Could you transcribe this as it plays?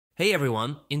Hey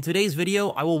everyone, in today's video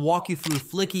I will walk you through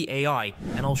Fliki AI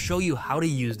and I'll show you how to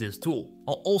use this tool.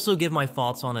 I'll also give my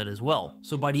thoughts on it as well,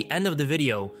 so by the end of the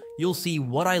video, you'll see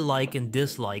what I like and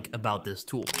dislike about this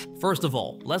tool. First of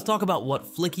all, let's talk about what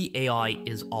Fliki AI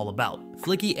is all about.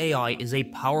 Fliki AI is a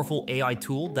powerful AI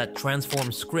tool that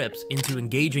transforms scripts into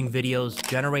engaging videos,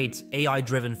 generates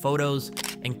AI-driven photos,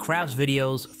 and crafts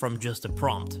videos from just a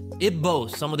prompt. It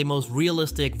boasts some of the most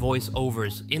realistic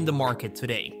voiceovers in the market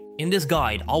today. In this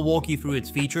guide, I'll walk you through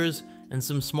its features and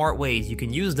some smart ways you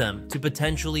can use them to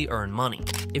potentially earn money.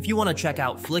 If you want to check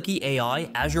out Fliki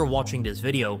AI as you're watching this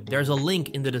video, there's a link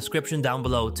in the description down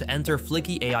below to enter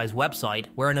Fliki AI's website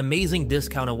where an amazing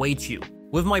discount awaits you.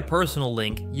 With my personal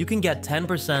link, you can get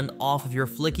 10% off of your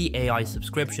Fliki AI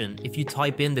subscription if you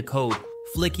type in the code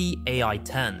Fliki AI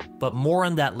 10, but more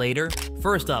on that later.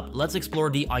 First up, let's explore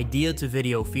the idea to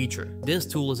video feature. This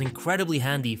tool is incredibly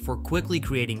handy for quickly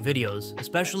creating videos,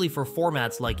 especially for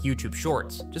formats like YouTube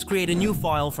Shorts. Just create a new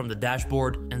file from the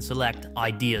dashboard and select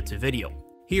idea to video.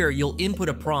 Here, you'll input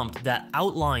a prompt that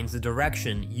outlines the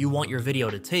direction you want your video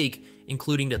to take,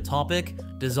 including the topic,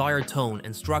 desired tone,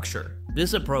 and structure.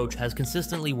 This approach has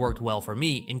consistently worked well for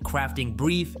me in crafting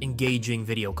brief, engaging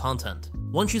video content.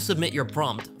 Once you submit your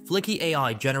prompt, Fliki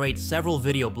AI generates several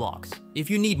video blocks. If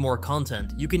you need more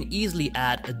content, you can easily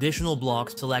add additional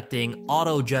blocks selecting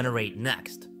Auto-Generate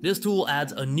Next. This tool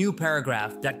adds a new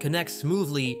paragraph that connects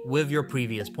smoothly with your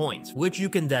previous points, which you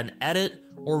can then edit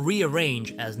or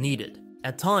rearrange as needed.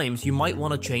 At times, you might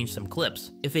want to change some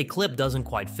clips. If a clip doesn't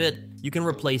quite fit, you can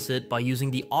replace it by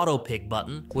using the Auto Pick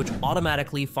button, which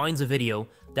automatically finds a video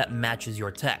that matches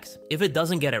your text. If it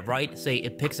doesn't get it right, say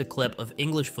it picks a clip of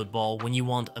English football when you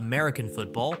want American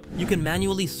football, you can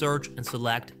manually search and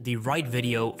select the right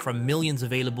video from millions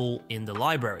available in the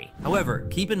library. However,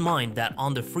 keep in mind that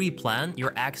on the free plan,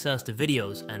 your access to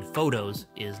videos and photos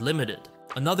is limited.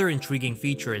 Another intriguing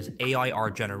feature is AI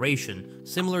art generation,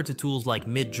 similar to tools like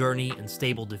Midjourney and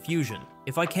Stable Diffusion.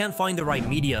 If I can't find the right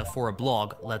media for a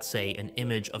blog, let's say an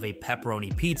image of a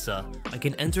pepperoni pizza, I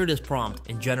can enter this prompt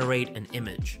and generate an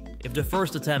image. If the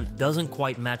first attempt doesn't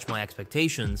quite match my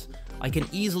expectations, I can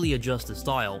easily adjust the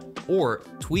style or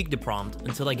tweak the prompt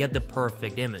until I get the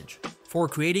perfect image. For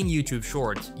creating YouTube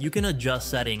Shorts, you can adjust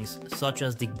settings such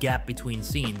as the gap between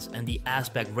scenes and the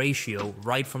aspect ratio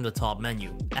right from the top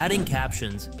menu. Adding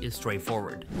captions is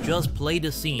straightforward. Just play the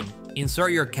scene,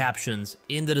 insert your captions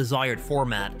in the desired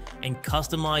format, and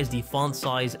customize the font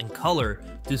size and color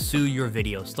to suit your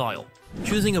video style.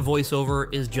 Choosing a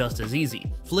voiceover is just as easy.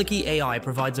 Fliki AI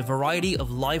provides a variety of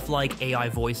lifelike AI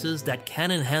voices that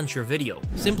can enhance your video.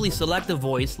 Simply select a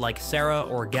voice like Sarah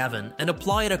or Gavin and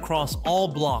apply it across all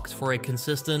blocks for a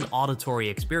consistent auditory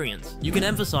experience. You can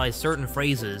emphasize certain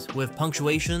phrases with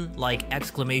punctuation like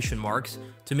exclamation marks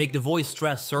to make the voice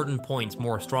stress certain points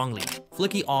more strongly.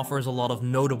 Fliki offers a lot of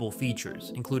notable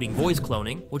features, including voice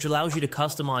cloning, which allows you to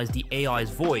customize the AI's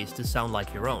voice to sound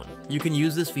like your own. You can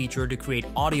use this feature to create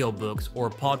audiobooks or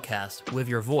podcasts with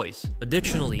your voice.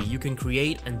 Additionally, you can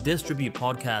create and distribute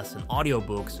podcasts and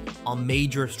audiobooks on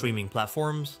major streaming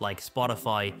platforms like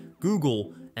Spotify,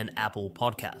 Google, and Apple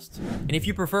Podcasts. And if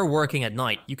you prefer working at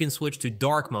night, you can switch to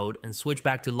dark mode and switch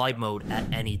back to light mode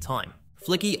at any time.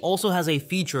 Fliki also has a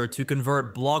feature to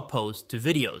convert blog posts to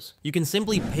videos. You can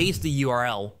simply paste the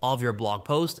URL of your blog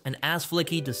post and ask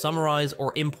Fliki to summarize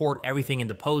or import everything in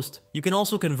the post. You can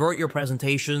also convert your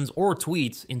presentations or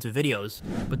tweets into videos.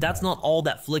 But that's not all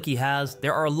that Fliki has.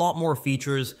 There are a lot more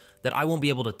features that I won't be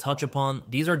able to touch upon.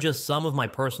 These are just some of my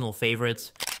personal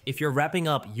favorites. If you're wrapping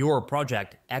up your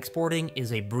project, exporting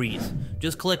is a breeze.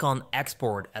 Just click on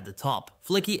Export at the top.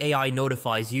 Fliki AI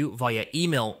notifies you via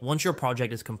email once your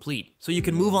project is complete, so you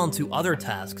can move on to other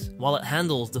tasks while it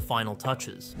handles the final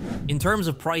touches. In terms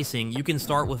of pricing, you can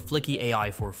start with Fliki AI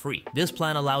for free. This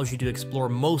plan allows you to explore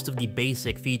most of the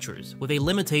basic features, with a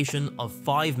limitation of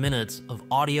 5 minutes of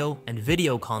audio and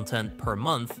video content per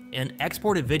month, and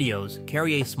exported videos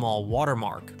carry a small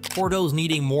watermark. For those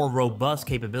needing more robust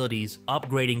capabilities,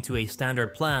 upgrading to a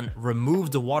standard plan removes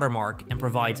the watermark and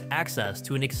provides access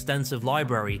to an extensive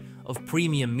library of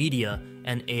premium media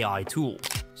and AI tools.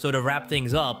 So to wrap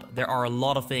things up, there are a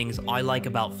lot of things I like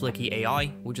about Fliki AI,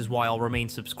 which is why I'll remain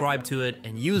subscribed to it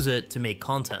and use it to make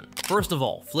content. First of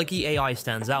all, Fliki AI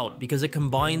stands out because it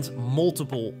combines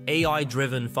multiple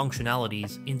AI-driven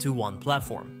functionalities into one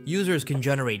platform. Users can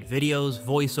generate videos,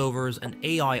 voiceovers, and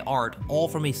AI art all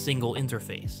from a single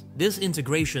interface. This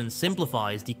integration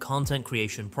simplifies the content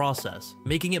creation process,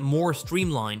 making it more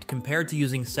streamlined compared to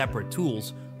using separate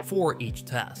tools for each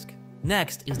task.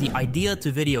 Next is the idea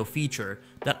to video feature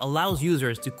that allows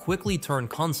users to quickly turn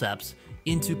concepts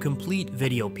into complete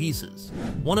video pieces.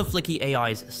 One of Fliki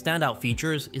AI's standout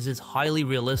features is its highly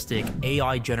realistic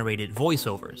AI-generated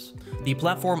voiceovers. The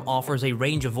platform offers a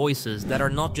range of voices that are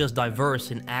not just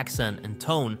diverse in accent and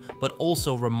tone, but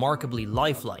also remarkably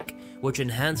lifelike, which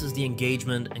enhances the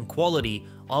engagement and quality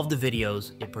of the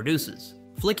videos it produces.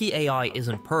 Fliki AI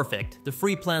isn't perfect. The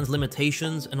free plan's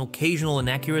limitations and occasional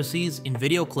inaccuracies in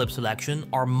video clip selection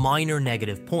are minor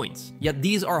negative points. Yet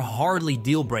these are hardly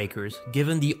deal breakers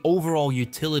given the overall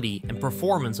utility and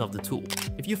performance of the tool.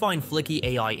 If you find Fliki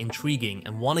AI intriguing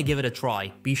and want to give it a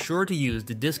try, be sure to use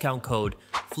the discount code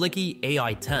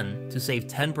FlikiAI10 to save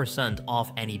 10%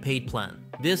 off any paid plan.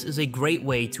 This is a great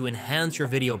way to enhance your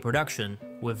video production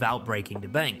without breaking the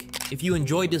bank. If you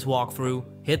enjoyed this walkthrough,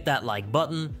 hit that like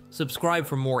button, subscribe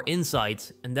for more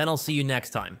insights, and then I'll see you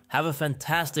next time. Have a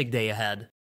fantastic day ahead.